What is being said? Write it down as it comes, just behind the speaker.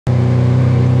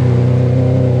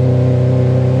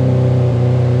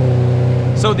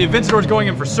So the Aventador's going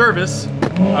in for service.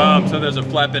 So there's a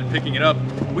flatbed picking it up.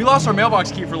 We lost our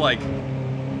mailbox key for like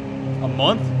a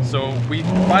month, so we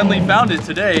finally found it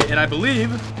today, and I believe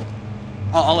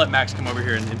I'll let Max come over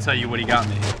here and tell you what he got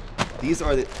me. These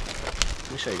are the,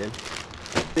 let me show you again,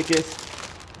 thickest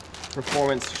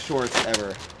performance shorts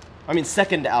ever. I mean,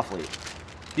 second to Athlete.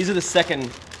 These are the second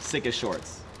sickest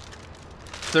shorts.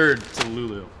 Third to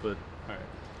Lulu, but all right.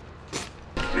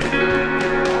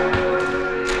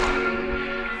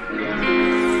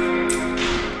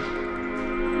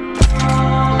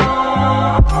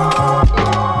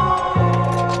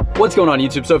 What's going on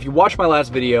YouTube? So if you watched my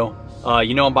last video,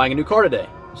 you know I'm buying a new car today.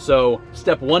 So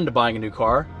step one to buying a new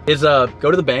car is go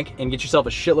to the bank and get yourself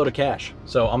a shitload of cash.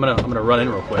 So I'm gonna run in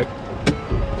real quick.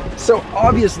 So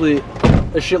obviously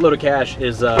a shitload of cash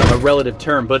is a relative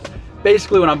term, but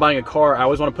basically when I'm buying a car, I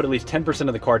always want to put at least 10%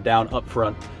 of the car down up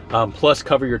front, plus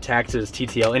cover your taxes,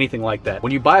 TTL, anything like that.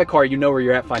 When you buy a car, you know where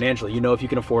you're at financially. You know if you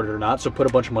can afford it or not, so put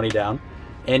a bunch of money down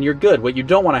and you're good. What you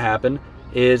don't want to happen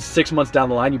is 6 months down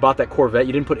the line, you bought that Corvette,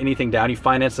 you didn't put anything down, you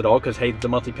financed it all because, hey, the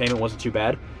monthly payment wasn't too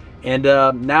bad. And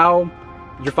now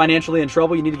you're financially in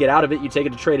trouble, you need to get out of it, you take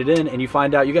it to trade it in, and you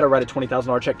find out you gotta write a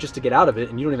 $20,000 check just to get out of it,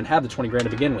 and you don't even have the 20 grand to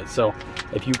begin with. So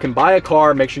if you can buy a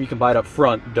car, make sure you can buy it up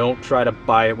front. Don't try to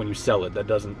buy it when you sell it. That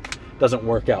doesn't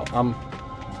work out. I'm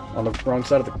on the wrong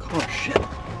side of the car, shit.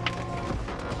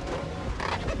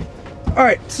 All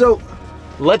right, so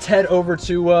let's head over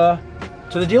to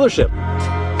the dealership.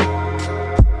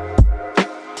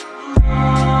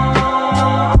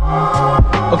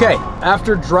 Okay,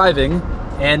 after driving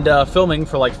and filming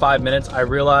for like 5 minutes, I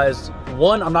realized,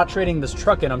 one, I'm not trading this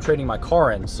truck in, I'm trading my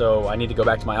car in, so I need to go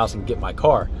back to my house and get my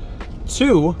car.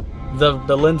 Two, the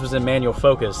lens was in manual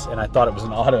focus and I thought it was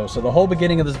an auto, so the whole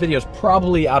beginning of this video is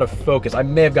probably out of focus. I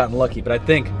may have gotten lucky, but I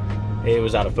think it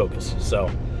was out of focus.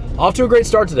 So, off to a great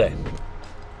start today.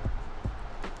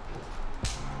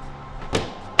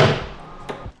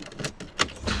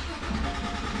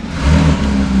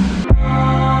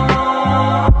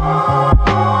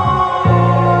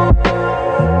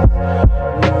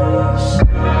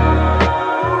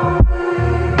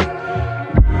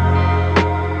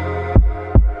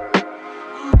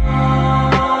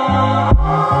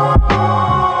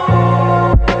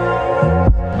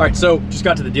 All right, so just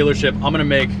got to the dealership. I'm gonna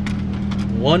make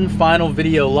one final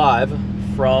video live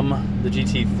from the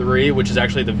GT3, which is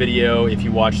actually the video, if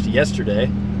you watched yesterday,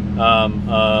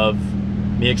 of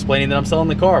me explaining that I'm selling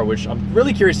the car, which I'm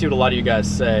really curious to see what a lot of you guys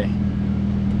say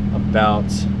about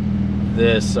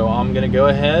this. So I'm gonna go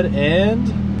ahead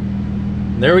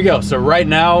and there we go. So right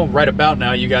about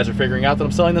now, you guys are figuring out that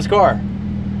I'm selling this car.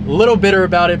 A little bitter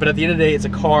about it, but at the end of the day, it's a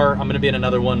car. I'm gonna be in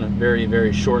another one very,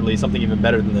 very shortly, something even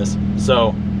better than this.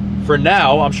 So for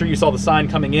now, I'm sure you saw the sign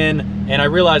coming in, and I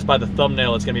realized by the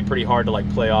thumbnail it's gonna be pretty hard to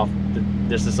like play off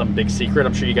this is some big secret.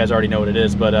 I'm sure you guys already know what it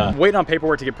is, but waiting on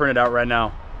paperwork to get printed out right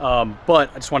now. But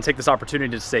I just want to take this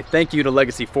opportunity to say thank you to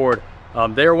Legacy Ford.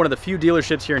 They are one of the few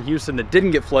dealerships here in Houston that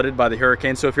didn't get flooded by the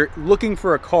hurricane. So if you're looking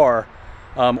for a car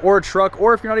or a truck,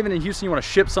 or if you're not even in Houston, you want to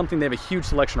ship something, they have a huge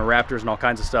selection of Raptors and all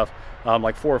kinds of stuff,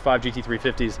 like 4 or 5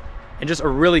 GT350s, and just a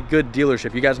really good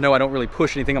dealership. You guys know I don't really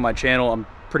push anything on my channel. I'm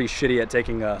pretty shitty at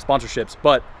taking sponsorships,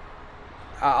 but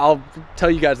I'll tell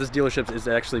you guys this dealership is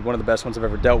actually one of the best ones I've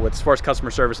ever dealt with as far as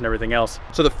customer service and everything else.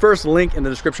 So the first link in the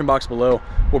description box below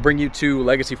will bring you to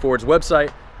Legacy Ford's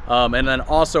website. And then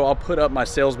also I'll put up my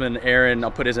salesman, Aaron.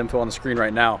 I'll put his info on the screen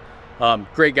right now.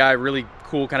 Great guy, really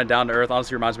cool, kind of down to earth.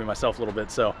 Honestly reminds me of myself a little bit.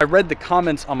 So I read the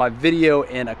comments on my video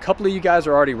and a couple of you guys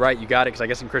are already right. You got it, because I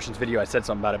guess in Christian's video I said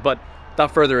something about it. But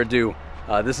without further ado,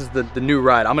 this is the new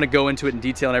ride. I'm gonna go into it in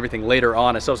detail and everything later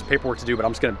on. I still have some paperwork to do, but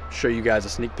I'm just gonna show you guys a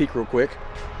sneak peek real quick.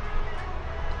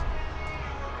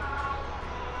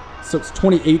 So it's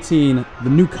 2018, the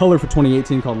new color for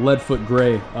 2018 called Leadfoot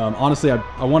Gray. Honestly,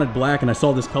 I wanted black and I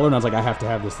saw this color and I was like, I have to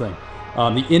have this thing.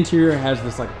 The interior has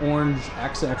this like orange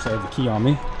accent. Actually, I have the key on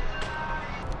me.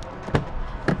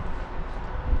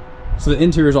 So the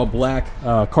interior is all black,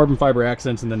 carbon fiber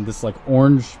accents, and then this like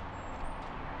orange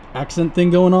accent thing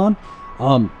going on.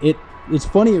 It's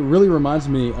funny, it really reminds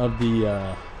me of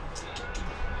the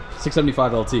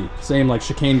 675 LT. Same like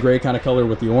chicane gray kind of color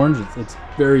with the orange. It's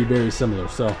very, very similar.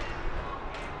 So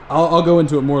I'll go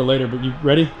into it more later, but you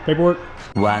ready? Paperwork?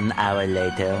 1 hour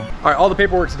later. All right, all the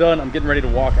paperwork's done. I'm getting ready to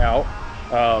walk out,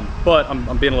 but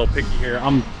I'm being a little picky here.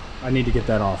 I need to get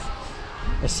that off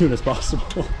as soon as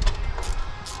possible.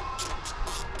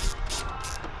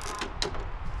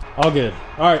 All good.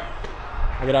 All right,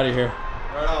 I'll get out of here.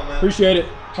 Right on, man. Appreciate it.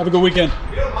 Have a good weekend. If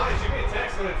you don't mind, shoot me a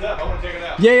text when it's up. I want to check it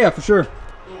out. Yeah, for sure.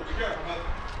 Cool, be careful, man.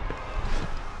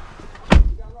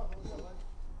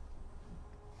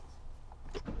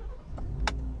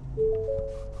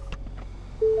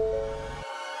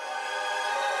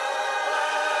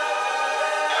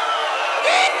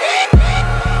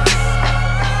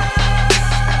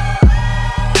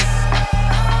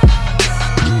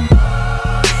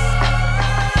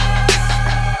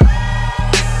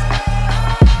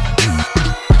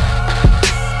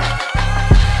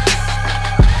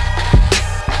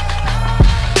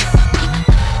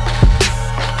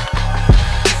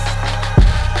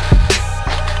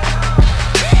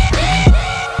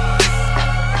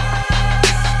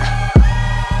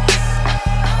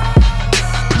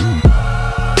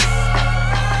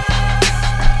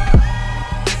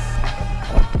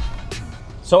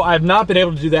 So I've not been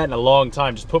able to do that in a long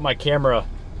time. Just put my camera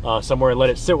somewhere and let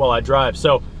it sit while I drive.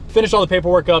 So finished all the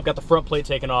paperwork up, got the front plate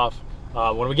taken off.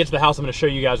 When we get to the house, I'm gonna show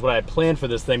you guys what I had planned for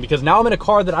this thing, because now I'm in a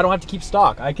car that I don't have to keep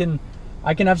stock. I can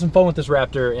have some fun with this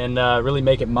Raptor and really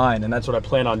make it mine, and that's what I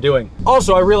plan on doing.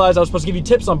 Also, I realized I was supposed to give you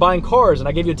tips on buying cars, and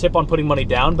I gave you a tip on putting money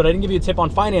down, but I didn't give you a tip on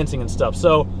financing and stuff.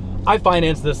 So I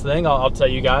financed this thing, I'll tell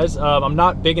you guys. I'm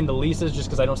not big into leases just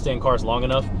because I don't stay in cars long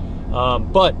enough.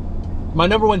 But my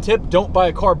 #1 tip, don't buy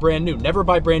a car brand new. Never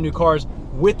buy brand new cars,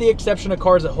 with the exception of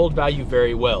cars that hold value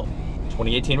very well.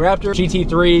 2018 Raptor,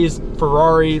 GT3s,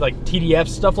 Ferrari, like TDFs,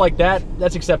 stuff like that,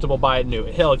 that's acceptable, buy it new.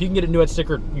 Hell, if you can get it new at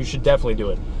sticker, you should definitely do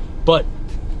it. But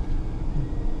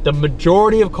the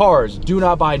majority of cars, do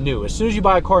not buy new. As soon as you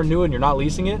buy a car new and you're not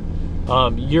leasing it,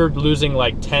 you're losing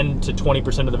like 10 to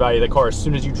 20% of the value of the car as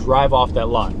soon as you drive off that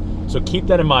lot. So keep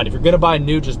that in mind. If you're gonna buy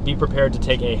new, just be prepared to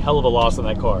take a hell of a loss on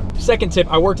that car. Second tip,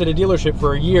 I worked at a dealership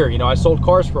for a year. You know, I sold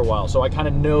cars for a while, so I kind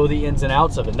of know the ins and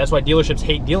outs of it. And that's why dealerships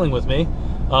hate dealing with me.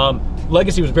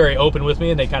 Legacy was very open with me,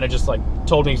 and they kind of just like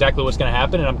told me exactly what's gonna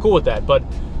happen, and I'm cool with that. But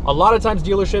a lot of times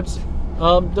dealerships,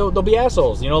 they'll be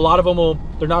assholes. You know, a lot of them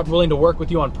they're not willing to work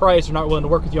with you on price, they're not willing to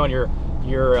work with you on your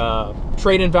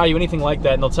trade-in value, anything like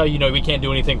that, and they'll tell you, we can't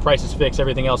do anything, price is fixed,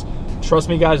 everything else. Trust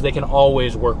me guys, they can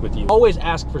always work with you. Always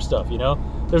ask for stuff,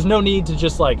 There's no need to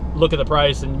just like look at the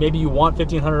price and maybe you want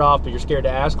 $1,500 off, but you're scared to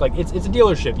ask. Like it's a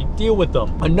dealership, you deal with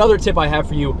them. Another tip I have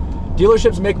for you,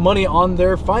 dealerships make money on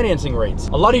their financing rates.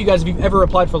 A lot of you guys, if you've ever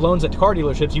applied for loans at car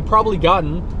dealerships, you've probably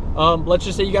gotten, let's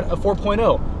just say you got a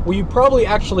 4.0. Well, you probably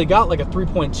actually got like a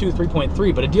 3.2,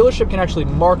 3.3, but a dealership can actually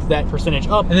mark that percentage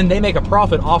up, and then they make a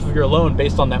profit off of your loan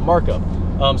based on that markup.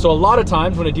 So a lot of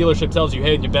times when a dealership tells you,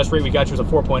 hey, the best rate we got you is a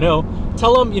 4.0,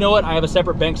 tell them, you know what, I have a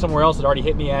separate bank somewhere else that already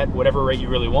hit me at whatever rate you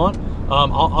really want.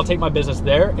 I'll take my business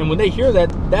there. And when they hear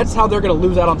that, that's how they're gonna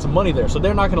lose out on some money there. So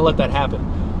they're not gonna let that happen.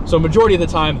 So majority of the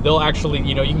time, they'll actually,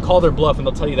 you can call their bluff and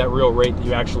they'll tell you that real rate that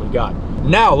you actually got.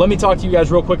 Now, let me talk to you guys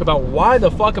real quick about why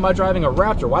the fuck am I driving a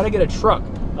Raptor? Why'd I get a truck?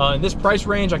 In this price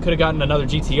range, I could have gotten another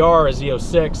GTR, a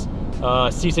Z06,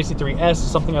 C63S,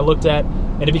 something I looked at.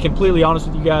 And to be completely honest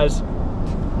with you guys,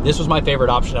 this was my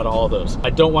favorite option out of all of those. I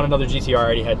don't want another GTR, I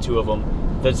already had 2 of them.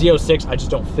 The Z06, I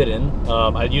just don't fit in.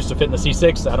 I used to fit in the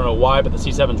C6, I don't know why, but the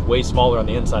C7's way smaller on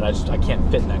the inside. I can't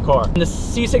fit in that car. And the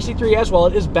C63S, while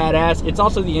it is badass, it's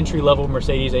also the entry-level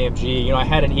Mercedes AMG. I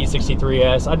had an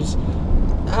E63S.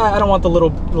 I don't want the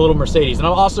little Mercedes. And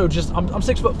I'm also I'm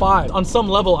 6'5". On some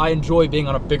level, I enjoy being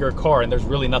on a bigger car, and there's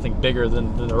really nothing bigger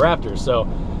than the Raptor. So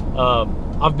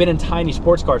I've been in tiny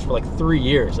sports cars for like 3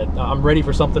 years. I'm ready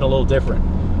for something a little different.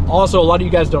 Also, a lot of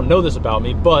you guys don't know this about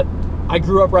me, but I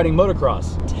grew up riding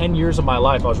motocross. 10 years of my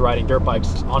life I was riding dirt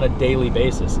bikes on a daily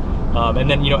basis. And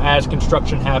then, as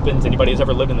construction happens, anybody who's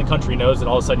ever lived in the country knows that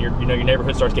all of a sudden your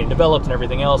neighborhood starts getting developed and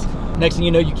everything else. Next thing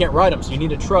you know, you can't ride them, so you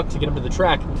need a truck to get them to the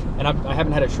track. And I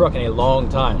haven't had a truck in a long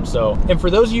time. So, and for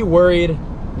those of you worried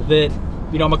that,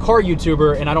 I'm a car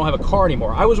YouTuber and I don't have a car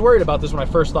anymore, I was worried about this when I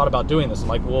first thought about doing this. I'm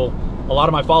like, well, a lot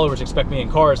of my followers expect me in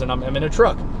cars and I'm in a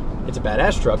truck. It's a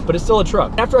badass truck, but it's still a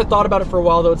truck. After I thought about it for a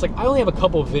while though, it's like I only have a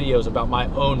couple of videos about my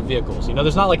own vehicles.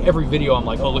 There's not like every video I'm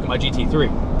like, oh, look at my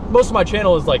GT3. Most of my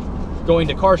channel is like going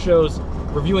to car shows,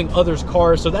 reviewing others'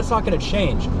 cars, so that's not gonna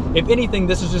change. If anything,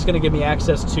 this is just gonna give me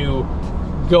access to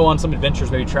go on some adventures,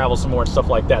 maybe travel some more and stuff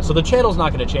like that. So the channel's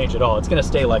not gonna change at all. It's gonna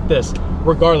stay like this,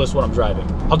 regardless what I'm driving.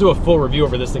 I'll do a full review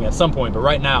over this thing at some point, but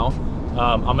right now,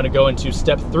 I'm gonna go into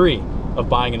step 3 of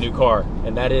buying a new car.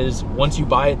 And that is, once you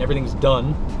buy it and everything's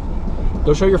done,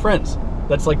 go show your friends.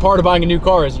 That's like part of buying a new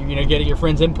car is, getting your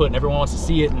friends' input, and everyone wants to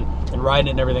see it and ride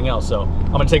it and everything else. So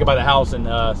I'm gonna take it by the house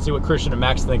and see what Christian and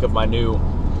Max think of my new,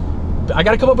 I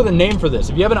gotta come up with a name for this.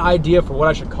 If you have an idea for what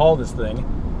I should call this thing,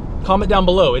 comment down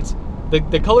below. It's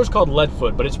the color's called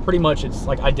Leadfoot, but it's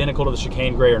like identical to the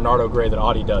Chicane Gray or Nardo Gray that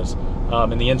Audi does.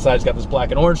 And the inside's got this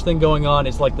black and orange thing going on.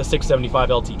 It's like the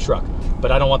 675 LT truck,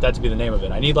 but I don't want that to be the name of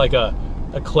it. I need like a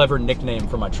clever nickname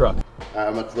for my truck.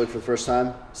 I'm about to look for the first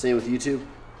time. Same with YouTube.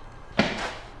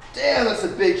 Damn, that's a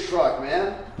big truck,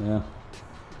 man. Yeah.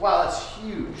 Wow, that's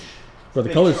huge. Bro,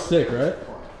 the color's sick, right?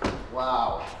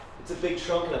 Wow. It's a big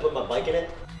trunk. Can I put my bike in it?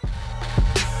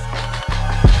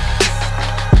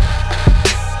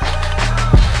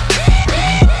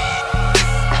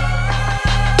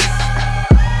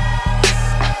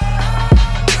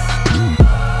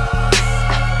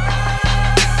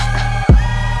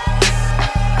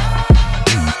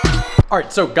 All right,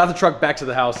 so got the truck back to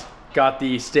the house, got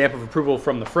the stamp of approval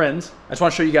from the friends. I just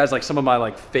want to show you guys like some of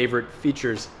my favorite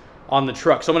features on the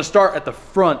truck. So I'm gonna start at the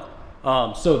front.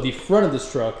 So the front of this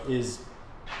truck is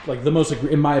like the most,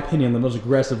 in my opinion, the most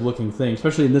aggressive looking thing,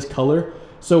 especially in this color.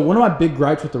 So one of my big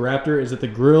gripes with the Raptor is that the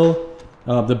grille,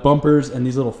 the bumpers, and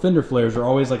these little fender flares are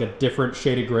always like a different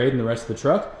shade of gray than the rest of the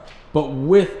truck. But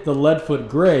with the lead foot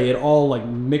gray, it all like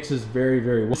mixes very,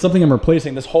 very well. Something I'm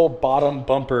replacing, this whole bottom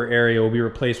bumper area will be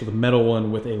replaced with a metal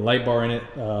one with a light bar in it.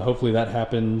 Hopefully that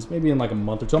happens maybe in like a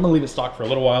month or two. I'm gonna leave it stock for a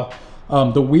little while.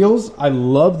 The wheels, I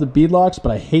love the bead locks,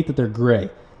 but I hate that they're gray.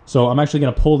 So I'm actually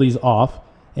gonna pull these off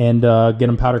and get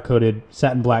them powder coated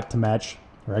satin black to match,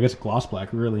 or I guess gloss black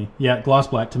really. Yeah, gloss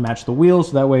black to match the wheels.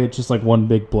 So that way it's just like one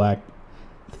big black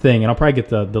thing. And I'll probably get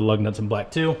the lug nuts in black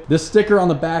too. This sticker on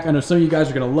the back, I know some of you guys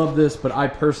are gonna love this, but I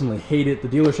personally hate it. The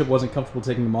dealership wasn't comfortable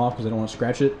taking them off because I don't want to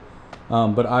scratch it.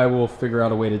 But I will figure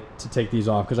out a way to take these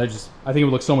off because I think it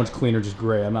would look so much cleaner just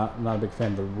gray. I'm not a big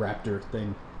fan of the Raptor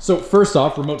thing. So first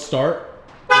off, remote start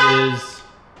is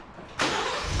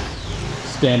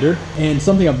standard. And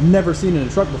something I've never seen in a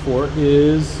truck before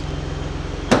is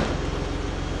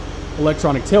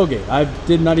electronic tailgate. I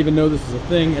did not even know this was a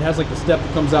thing. It has like the step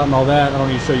that comes out and all that. I don't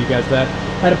need to show you guys that.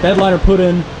 I had a bed liner put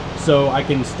in so I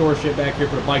can store shit back here,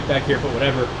 put a bike back here, put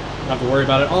whatever. Don't have to worry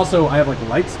about it. Also, I have like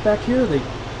lights back here. They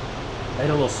hit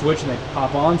a little switch and they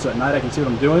pop on, so at night I can see what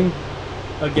I'm doing.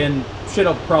 Again, shit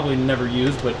I'll probably never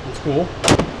use, but it's cool.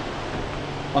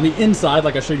 On the inside,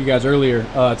 like I showed you guys earlier,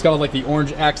 it's got like the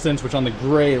orange accents, which on the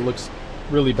gray, it looks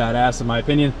really badass in my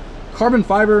opinion. Carbon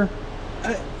fiber,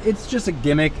 it's just a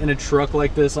gimmick in a truck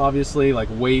like this, obviously. Like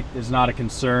weight is not a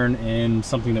concern in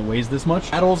something that weighs this much.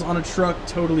 Paddles on a truck,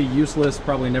 totally useless,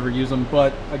 probably never use them,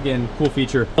 but again, cool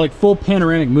feature. Like full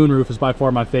panoramic moonroof is by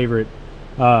far my favorite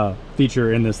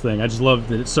feature in this thing. I just love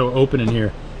that it's so open in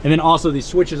here. And then also these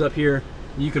switches up here,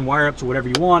 you can wire up to whatever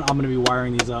you want. I'm gonna be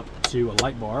wiring these up to a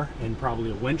light bar and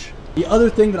probably a winch. The other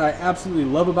thing that I absolutely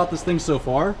love about this thing so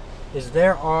far is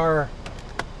there are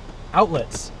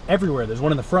outlets everywhere. There's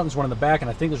one in the front, there's one in the back, and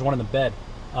I think there's one in the bed.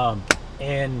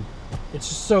 And it's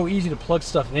just so easy to plug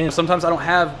stuff in. Sometimes I don't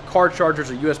have car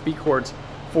chargers or USB cords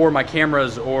for my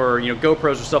cameras or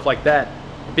GoPros or stuff like that.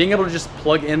 Being able to just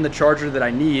plug in the charger that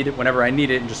I need whenever I need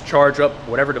it and just charge up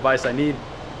whatever device I need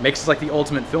makes this like the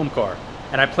ultimate film car.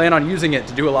 And I plan on using it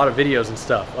to do a lot of videos and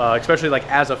stuff, especially like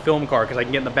as a film car, because I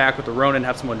can get in the back with the Ronin,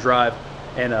 have someone drive,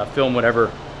 and film whatever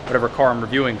car I'm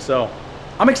reviewing. So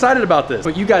I'm excited about this.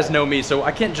 But you guys know me, so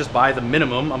I can't just buy the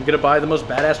minimum. I'm gonna buy the most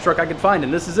badass truck I can find,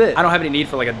 and this is it. I don't have any need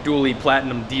for like a dually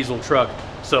platinum diesel truck.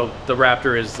 So the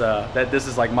Raptor is, this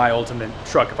is like my ultimate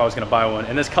truck if I was gonna buy one.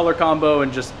 And this color combo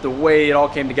and just the way it all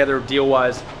came together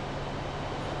deal-wise,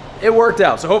 it worked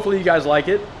out. So hopefully you guys like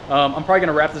it. I'm probably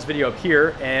gonna wrap this video up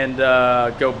here and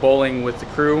go bowling with the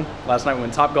crew. Last night we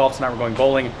went Topgolf, tonight we're going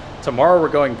bowling. Tomorrow we're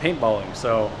going paintballing.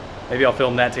 So maybe I'll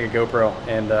film that, take a GoPro,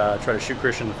 and try to shoot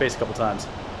Christian in the face a couple times.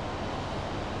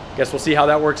 Guess we'll see how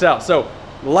that works out. So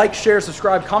like, share,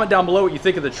 subscribe, comment down below what you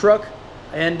think of the truck,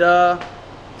 and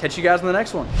catch you guys in the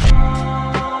next one.